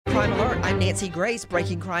Crime Alert, I'm Nancy Grace.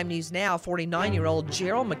 Breaking crime news now. 49-year-old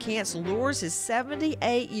Gerald McCants lures his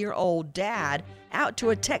 78-year-old dad out to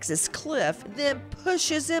a Texas cliff, then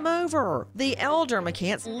pushes him over. The elder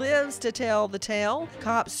McCants lives to tell the tale.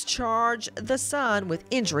 Cops charge the son with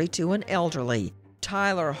injury to an elderly.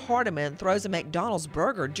 Tyler Hardiman throws a McDonald's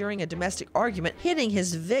burger during a domestic argument, hitting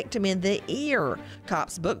his victim in the ear.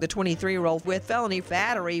 Cops booked the 23-year-old with felony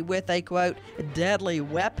battery with a, quote, deadly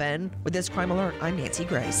weapon. With this Crime Alert, I'm Nancy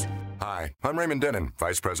Grace. Hi, I'm Raymond Denon,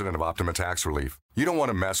 Vice President of Optima Tax Relief. You don't want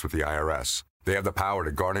to mess with the IRS. They have the power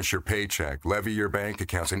to garnish your paycheck, levy your bank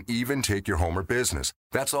accounts, and even take your home or business.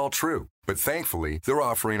 That's all true. But thankfully, they're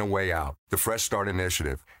offering a way out, the Fresh Start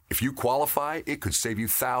Initiative. If you qualify, it could save you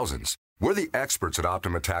thousands. We're the experts at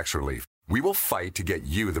Optima Tax Relief. We will fight to get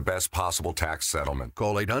you the best possible tax settlement.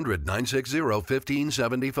 Call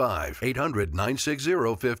 800-960-1575.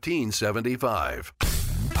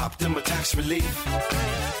 800-960-1575. Optima Tax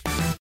Relief.